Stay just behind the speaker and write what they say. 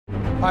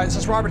Hi, this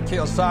is Robert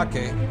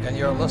Kiyosaki, and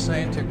you're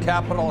listening to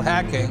Capital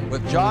Hacking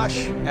with Josh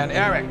and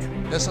Eric.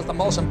 This is the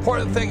most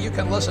important thing you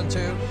can listen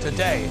to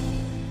today.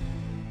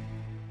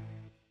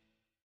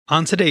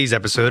 On today's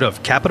episode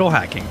of Capital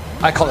Hacking,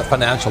 I call it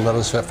financial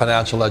literacy,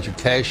 financial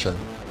education.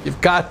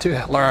 You've got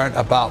to learn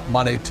about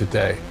money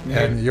today,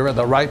 and you're in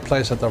the right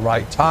place at the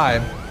right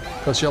time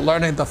because you're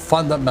learning the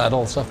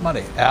fundamentals of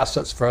money,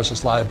 assets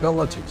versus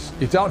liabilities.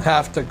 You don't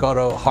have to go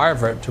to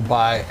Harvard to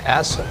buy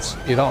assets.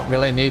 You don't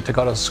really need to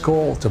go to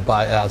school to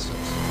buy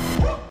assets.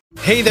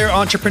 hey there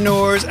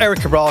entrepreneurs,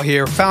 Eric Cabral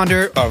here,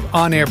 founder of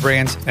On Air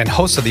Brands and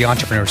host of the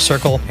Entrepreneur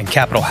Circle and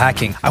Capital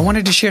Hacking. I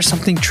wanted to share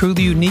something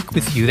truly unique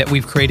with you that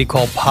we've created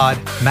called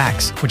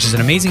PodMax, which is an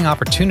amazing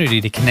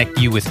opportunity to connect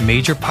you with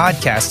major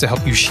podcasts to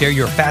help you share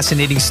your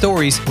fascinating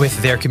stories with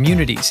their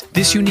communities.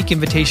 This unique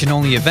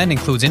invitation-only event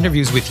includes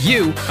interviews with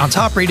you on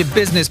top-rated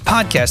business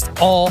podcasts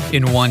all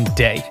in one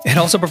day. It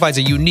also provides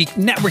a unique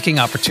networking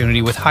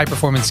opportunity with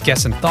high-performance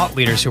guests and thought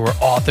leaders who are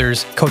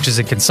authors, coaches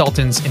and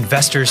consultants,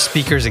 investors,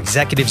 speakers,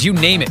 executives, you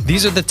name it.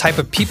 These are the type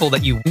of people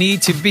that you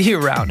need to be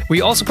around.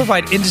 We also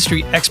provide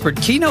industry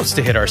expert keynotes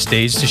to hit our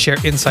stage to share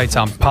insights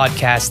on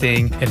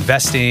podcasting,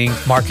 investing,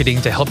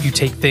 marketing to help you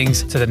take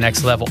things to the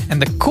next level. And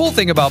the cool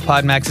thing about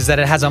PodMax is that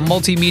it has a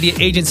multimedia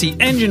agency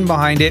engine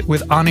behind it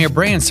with On Air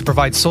Brands to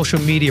provide social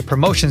media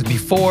promotions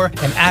before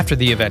and after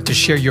the event to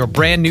share your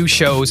brand new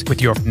shows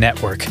with your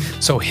network.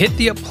 So hit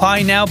the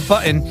apply now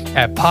button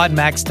at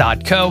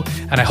podmax.co,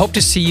 and I hope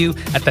to see you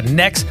at the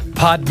next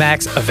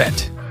PodMax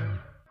event.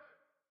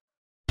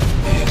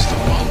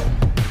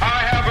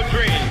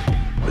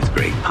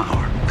 Great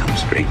power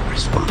comes great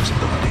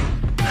responsibility.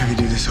 I could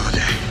do this all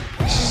day.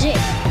 This is it.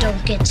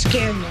 Don't get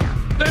scared now.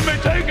 They may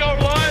take our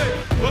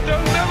lives, but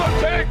they'll never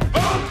take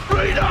our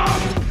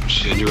freedom!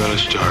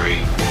 Cinderella's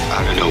story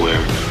out of nowhere.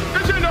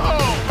 It's in the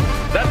hole!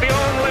 That the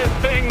only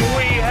thing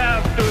we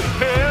have to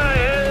fear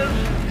is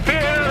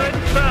fear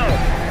itself!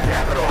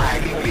 Capital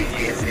Hacking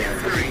begins in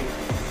 3,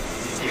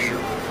 2,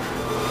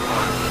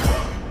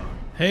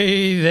 1.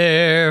 Hey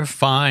there,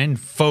 fine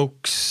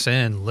folks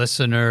and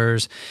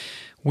listeners.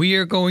 We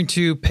are going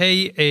to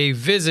pay a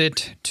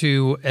visit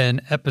to an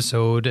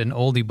episode, an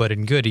oldie but a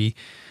goodie.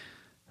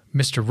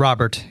 Mr.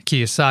 Robert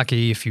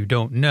Kiyosaki, if you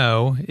don't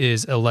know,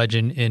 is a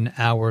legend in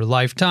our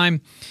lifetime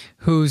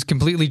who's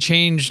completely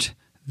changed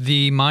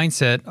the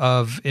mindset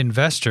of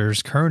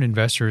investors, current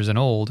investors and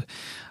old,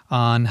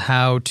 on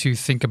how to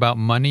think about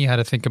money, how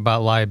to think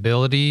about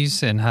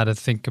liabilities, and how to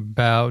think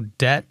about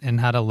debt and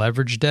how to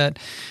leverage debt.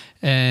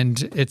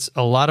 And it's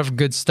a lot of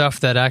good stuff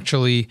that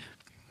actually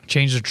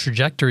changed the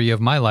trajectory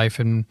of my life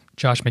and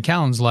Josh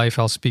McCallum's life.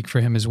 I'll speak for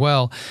him as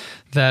well.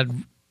 That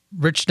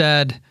Rich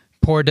Dad,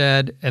 Poor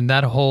Dad, and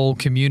that whole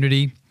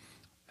community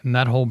and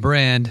that whole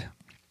brand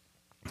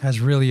has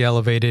really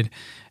elevated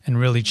and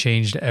really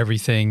changed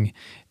everything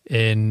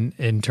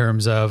in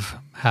terms of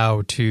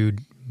how to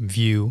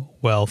view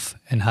wealth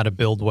and how to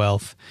build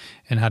wealth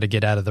and how to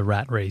get out of the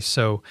rat race.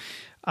 So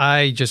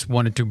I just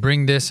wanted to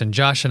bring this, and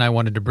Josh and I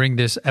wanted to bring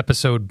this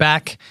episode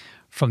back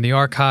from the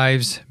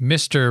archives,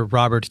 Mr.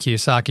 Robert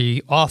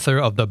Kiyosaki, author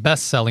of the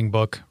best-selling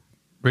book,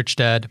 Rich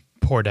Dad,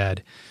 Poor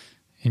Dad.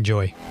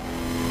 Enjoy.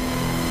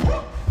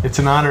 It's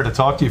an honor to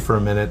talk to you for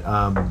a minute.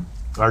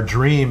 Our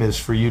dream is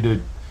for you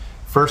to,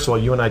 first of all,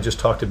 you and I just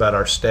talked about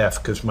our staff,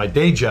 because my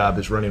day job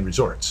is running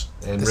resorts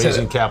and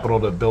raising capital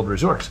to build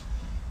resorts.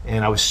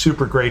 And I was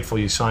super grateful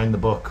you signed the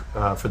book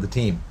for the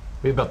team.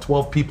 We have about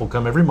 12 people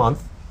come every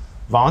month,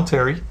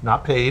 voluntary,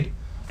 not paid,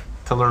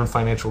 to learn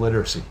financial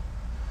literacy.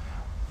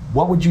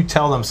 What would you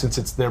tell them,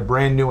 since they're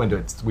brand new into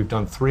it? We've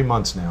done 3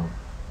 months now.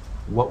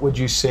 What would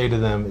you say to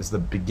them is the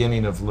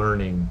beginning of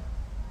learning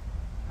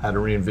how to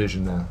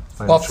re-envision the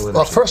financial literacy?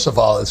 Well, first of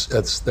all,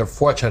 they're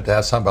fortunate to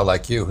have somebody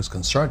like you who's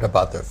concerned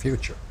about their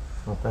future.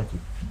 Well, thank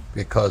you.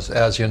 Because,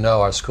 as you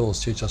know, our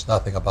schools teach us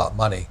nothing about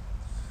money.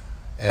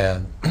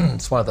 And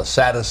it's one of the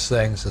saddest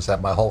things is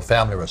that my whole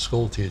family were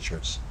school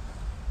teachers.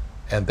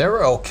 And they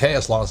were okay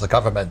as long as the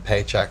government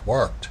paycheck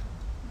worked.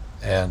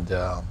 And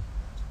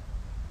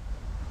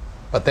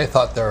but they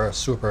thought they were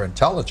super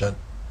intelligent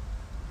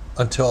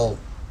until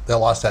they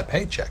lost that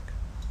paycheck.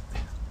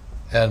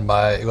 And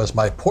it was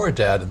my poor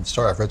dad, in the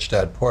story of Rich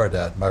Dad, Poor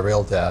Dad, my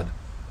real dad,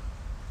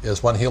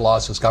 is when he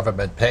lost his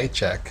government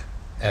paycheck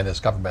and his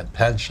government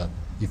pension,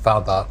 he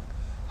found out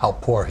how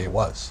poor he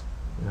was.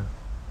 Yeah.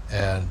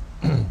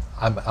 And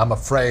I'm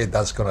afraid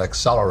that's going to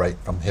accelerate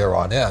from here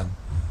on in,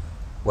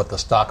 with the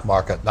stock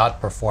market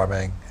not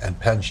performing and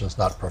pensions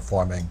not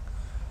performing,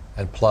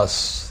 and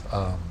plus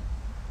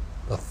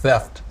the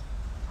theft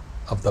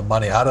of the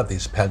money out of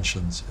these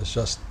pensions is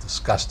just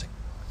disgusting.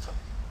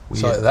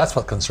 So that's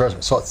what concerns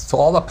me. So to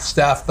all the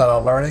staff that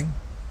are learning,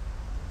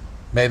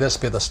 may this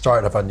be the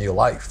start of a new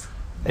life.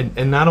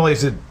 And not only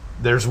is it,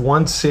 there's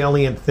one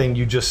salient thing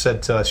you just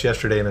said to us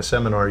yesterday in a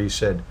seminar. You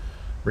said,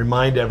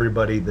 remind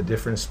everybody the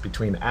difference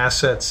between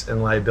assets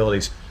and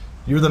liabilities.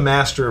 You're the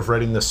master of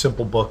writing the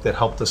simple book that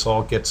helped us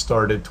all get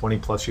started 20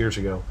 plus years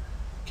ago.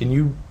 Can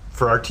you,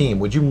 for our team,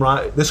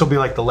 this will be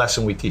like the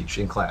lesson we teach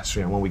in class,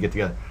 when we get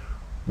together.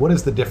 what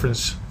is the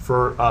difference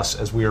for us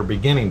as we are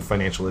beginning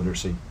financial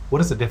literacy?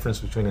 What is the difference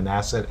between an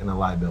asset and a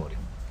liability?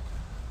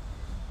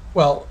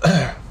 Well,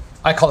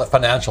 I call it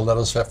financial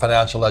literacy,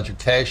 financial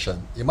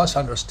education. You must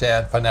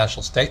understand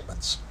financial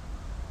statements.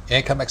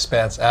 Income,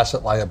 expense,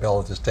 asset,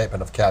 liability,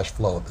 statement of cash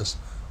flow. There's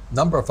a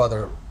number of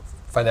other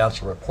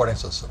financial reporting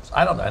systems.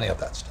 I don't know any of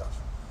that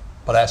stuff,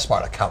 but I have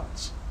smart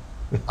accountants.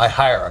 I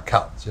hire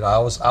accountants. I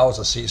was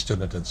a C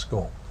student in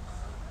school,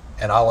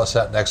 and I always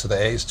sat next to the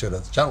A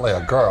students, generally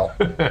a girl,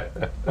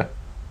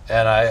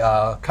 and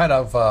I kind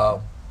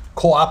of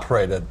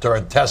cooperated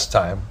during test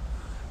time.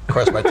 Of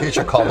course, my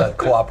teacher called that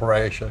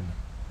cooperation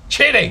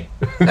cheating.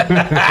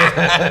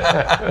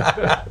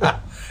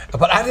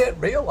 But I didn't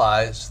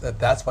realize that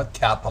that's what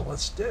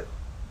capitalists do.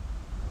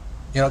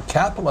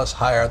 Capitalists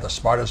hire the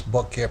smartest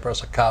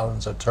bookkeepers,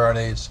 accountants,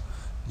 attorneys.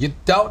 You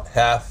don't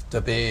have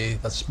to be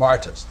the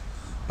smartest,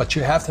 but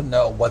you have to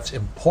know what's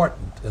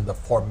important in the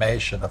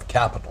formation of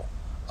capital,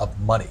 of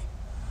money.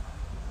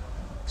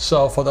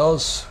 So for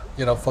those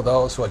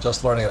who are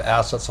just learning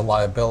assets and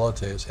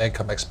liabilities,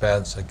 income,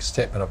 expense, and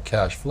statement of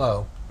cash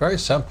flow, very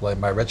simply,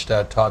 my rich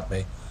dad taught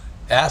me,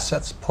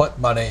 assets put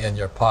money in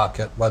your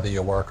pocket whether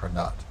you work or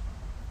not.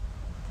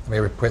 Let me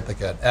repeat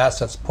again.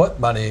 Assets put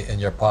money in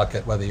your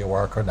pocket whether you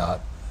work or not.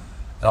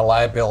 And a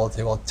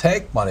liability will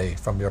take money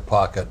from your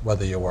pocket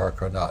whether you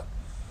work or not.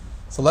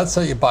 So let's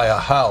say you buy a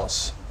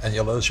house and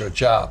you lose your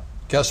job.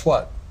 Guess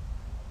what?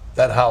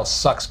 That house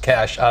sucks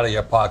cash out of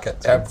your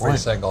pocket every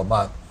single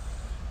month.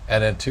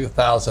 And in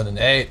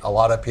 2008, a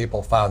lot of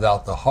people found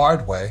out the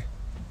hard way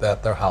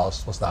that their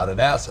house was not an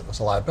asset, it was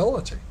a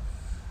liability.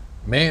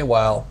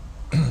 Meanwhile,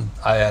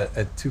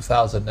 in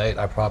 2008,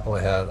 I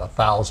probably had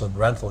 1,000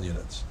 rental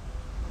units.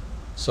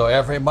 So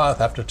every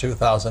month after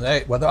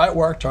 2008, whether I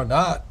worked or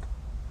not,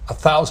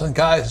 1,000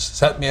 guys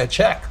sent me a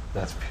check.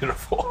 That's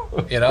beautiful.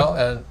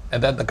 And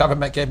then the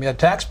government gave me a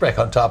tax break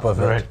on top of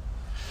it. Right.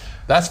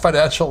 That's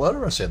financial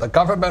literacy. The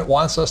government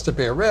wants us to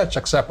be rich,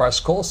 except our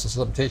school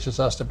system teaches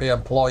us to be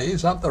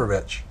employees of the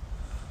rich.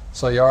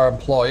 So your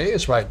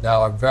employees right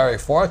now are very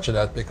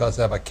fortunate because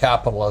they have a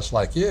capitalist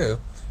like you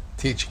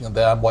teaching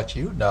them what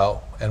you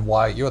know and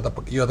why you're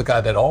the guy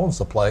that owns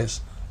the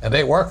place and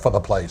they work for the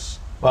place.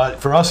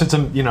 But for us, it's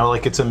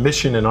a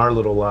mission in our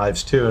little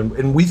lives too,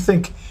 and we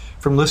think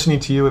from listening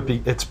to you,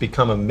 it's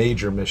become a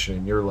major mission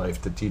in your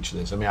life to teach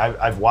this. I mean,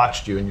 I've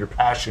watched you, and your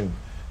passion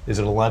is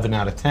an 11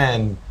 out of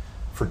 10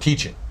 for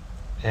teaching,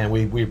 and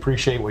we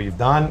appreciate what you've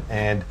done.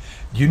 And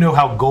you know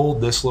how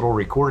gold this little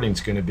recording is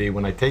going to be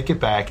when I take it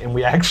back and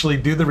we actually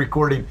do the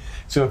recording.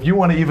 So if you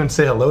want to even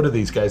say hello to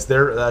these guys,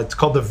 it's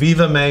called the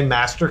Viva May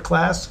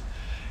Masterclass,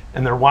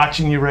 and they're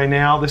watching you right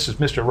now. This is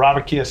Mr.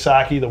 Robert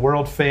Kiyosaki, the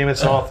world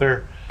famous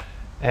author.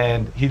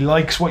 And he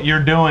likes what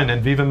you're doing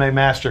in Viva May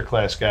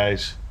Masterclass,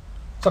 guys.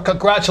 So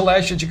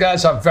congratulations, you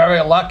guys are very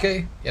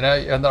lucky. You're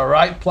in the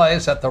right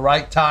place at the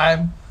right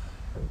time.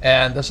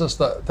 And this is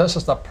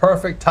the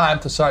perfect time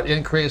to start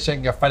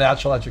increasing your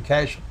financial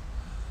education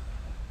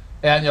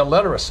and your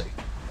literacy.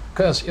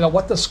 Because,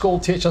 what does school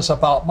teach us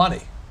about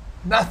money?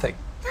 Nothing.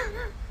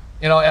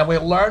 And we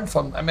learn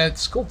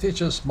school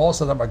teachers, most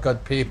of them are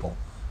good people.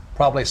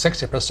 Probably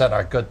 60%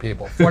 are good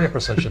people.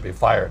 40% should be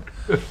fired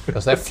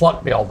because they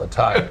flunk me all the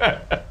time.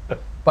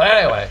 But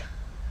anyway,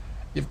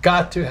 you've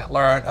got to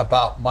learn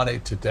about money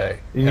today.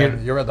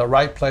 And you're in the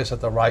right place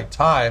at the right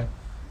time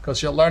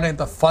because you're learning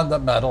the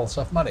fundamentals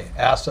of money,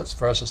 assets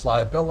versus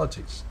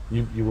liabilities.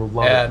 You will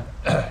love it.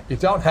 And you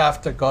don't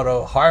have to go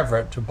to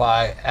Harvard to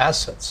buy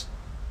assets.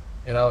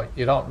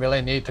 You don't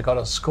really need to go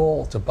to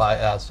school to buy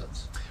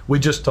assets. We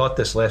just taught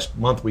this last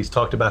month. We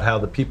talked about how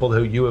the people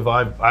who you have,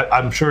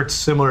 I'm sure it's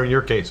similar in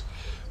your case,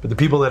 but the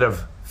people that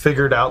have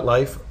figured out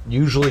life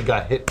usually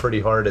got hit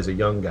pretty hard as a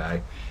young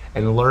guy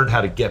and learned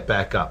how to get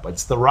back up.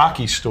 It's the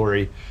Rocky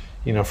story,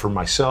 for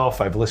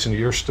myself. I've listened to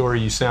your story.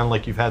 You sound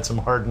like you've had some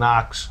hard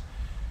knocks.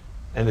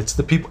 And it's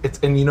the people,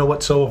 and you know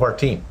what, so of our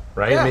team,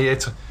 right? Yeah. I mean,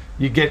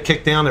 you get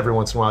kicked down every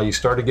once in a while. You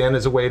start again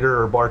as a waiter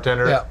or a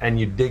bartender, and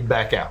you dig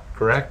back out,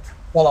 correct?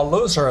 Well, a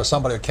loser is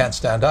somebody who can't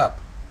stand up.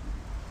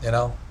 And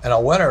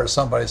a winner is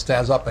somebody who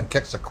stands up and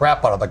kicks the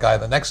crap out of the guy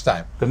the next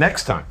time. The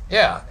next time.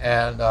 Yeah,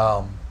 and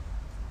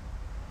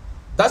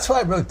that's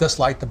what I really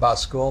disliked about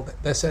school.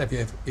 They said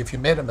if you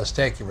made a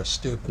mistake, you were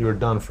stupid. You were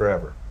done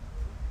forever.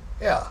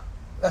 Yeah,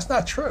 that's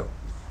not true.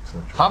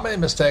 How many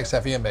mistakes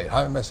have you made?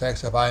 How many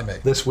mistakes have I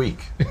made? This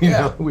week.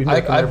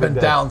 I've been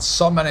down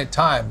so many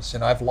times.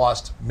 I've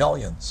lost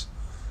millions.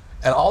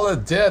 And all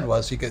it did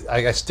was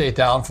I stayed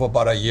down for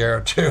about a year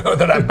or two,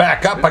 then I'm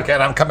back up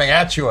again. I'm coming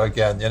at you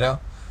again,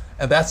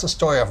 And that's the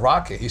story of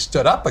Rocky. He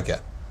stood up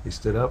again. He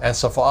stood up. And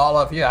so for all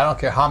of you, I don't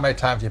care how many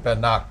times you've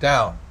been knocked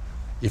down.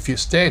 If you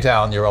stay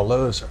down, you're a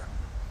loser.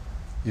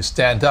 You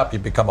stand up, you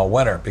become a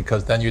winner,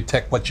 because then you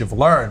take what you've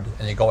learned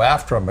and you go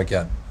after them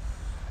again.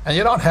 And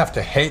you don't have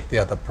to hate the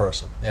other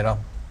person,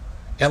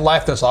 In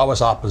life, there's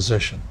always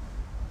opposition.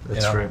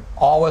 That's right.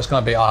 Always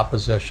going to be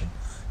opposition.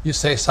 You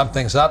say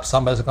something's up,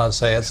 somebody's going to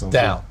say it's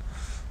down.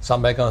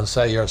 Somebody's going to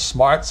say you're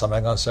smart,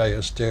 somebody's going to say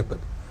you're stupid.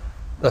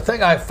 The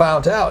thing I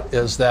found out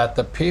is that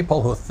the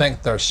people who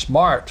think they're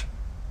smart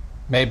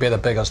may be the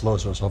biggest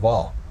losers of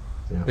all,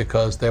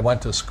 because they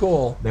went to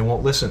school. They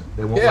won't listen.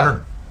 They won't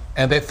learn.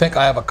 And they think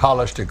I have a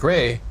college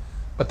degree,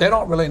 but they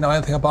don't really know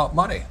anything about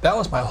money. That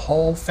was my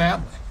whole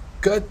family.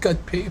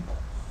 Good people.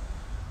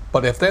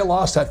 But if they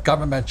lost that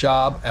government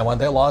job, and when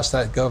they lost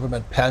that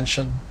government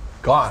pension,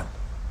 gone.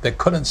 They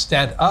couldn't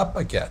stand up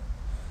again.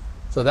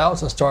 So that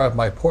was the story of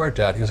my poor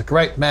dad. He was a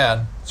great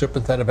man,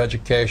 superintendent of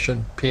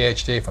education,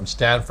 PhD from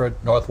Stanford,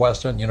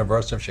 Northwestern,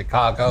 University of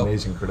Chicago.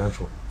 Amazing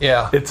credential.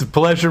 Yeah. It's a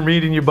pleasure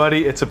meeting you,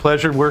 buddy. It's a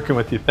pleasure working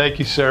with you. Thank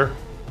you, sir.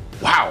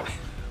 Wow.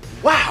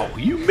 Wow,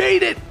 you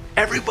made it,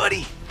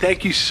 everybody.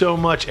 Thank you so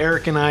much.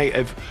 Eric and I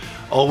have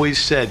always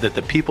said that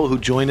the people who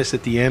join us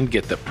at the end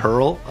get the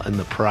pearl and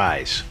the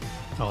prize.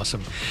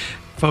 Awesome.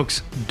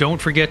 Folks,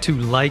 don't forget to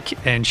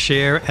like and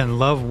share and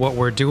love what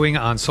we're doing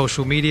on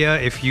social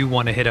media. If you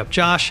want to hit up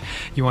Josh,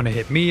 you want to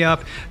hit me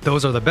up,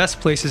 those are the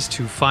best places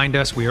to find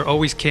us. We are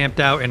always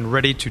camped out and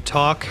ready to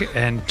talk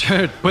and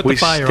put the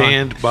fire on. We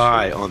stand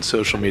by on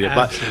social media.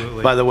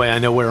 Absolutely. By the way, I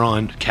know we're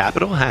on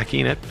Capital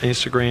Hacking at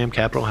Instagram,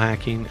 Capital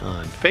Hacking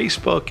on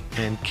Facebook,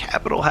 and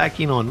Capital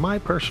Hacking on my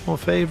personal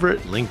favorite,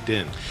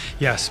 LinkedIn.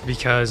 Yes,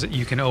 because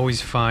you can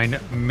always find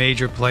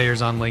major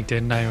players on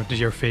LinkedIn. I know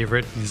your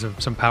favorite. These are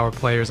some power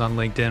players on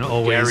LinkedIn.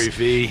 Always. Gary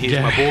V, he's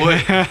my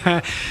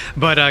boy.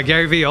 But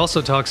Gary V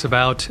also talks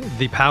about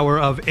the power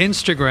of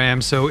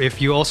Instagram. So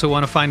if you also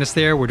want to find us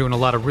there, we're doing a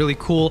lot of really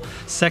cool,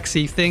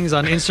 sexy things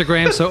on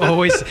Instagram. So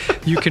always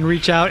you can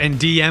reach out and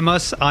DM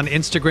us on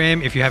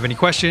Instagram if you have any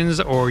questions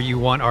or you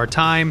want our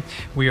time.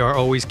 We are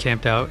always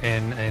camped out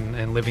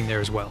and living there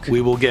as well.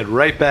 We will get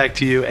right back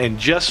to you. And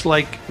just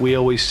like we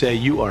always say,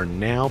 you are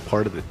now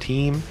part of the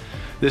team.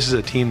 This is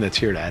a team that's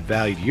here to add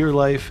value to your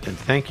life, and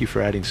thank you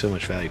for adding so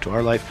much value to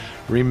our life.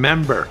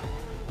 Remember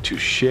to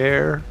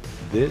share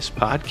this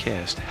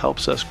podcast.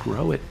 Helps us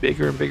grow it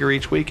bigger and bigger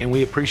each week, and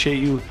we appreciate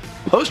you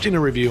posting a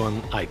review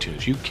on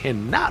iTunes. You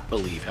cannot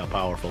believe how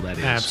powerful that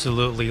is.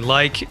 Absolutely.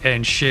 Like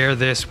and share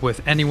this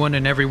with anyone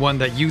and everyone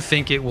that you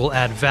think it will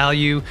add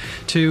value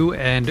to,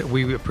 and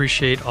we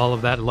appreciate all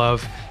of that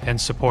love and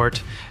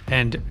support.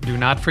 And do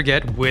not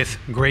forget, with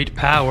great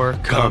power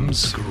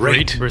comes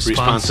great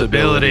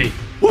responsibility.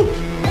 Woo!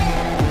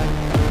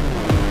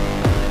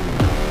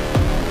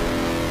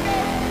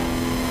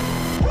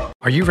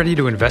 Are you ready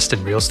to invest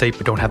in real estate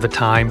but don't have the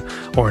time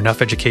or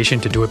enough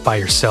education to do it by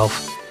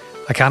yourself?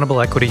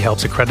 Accountable Equity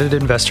helps accredited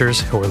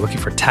investors who are looking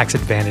for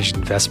tax-advantaged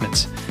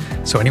investments.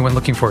 So anyone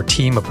looking for a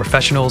team of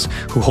professionals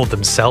who hold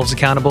themselves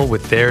accountable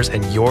with theirs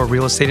and your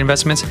real estate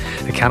investments,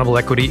 Accountable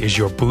Equity is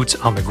your boots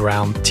on the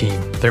ground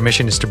team. Their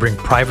mission is to bring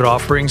private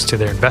offerings to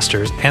their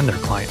investors and their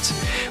clients.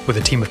 With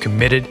a team of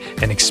committed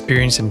and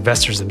experienced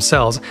investors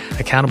themselves,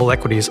 Accountable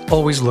Equity is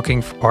always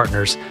looking for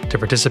partners to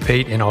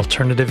participate in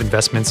alternative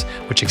investments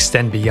which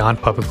extend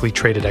beyond publicly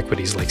traded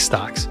equities like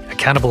stocks.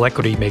 Accountable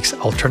Equity makes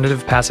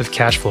alternative passive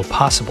cash flow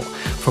possible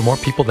for more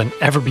people than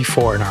ever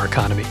before in our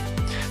economy.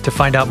 To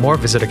find out more,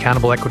 visit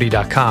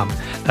accountableequity.com.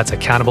 That's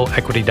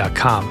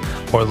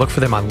accountableequity.com, or look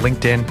for them on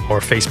LinkedIn or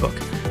Facebook.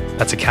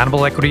 That's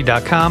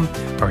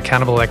accountableequity.com or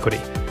Accountable Equity.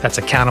 That's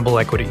Accountable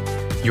Equity,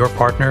 your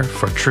partner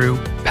for true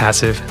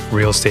passive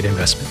real estate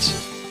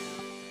investments.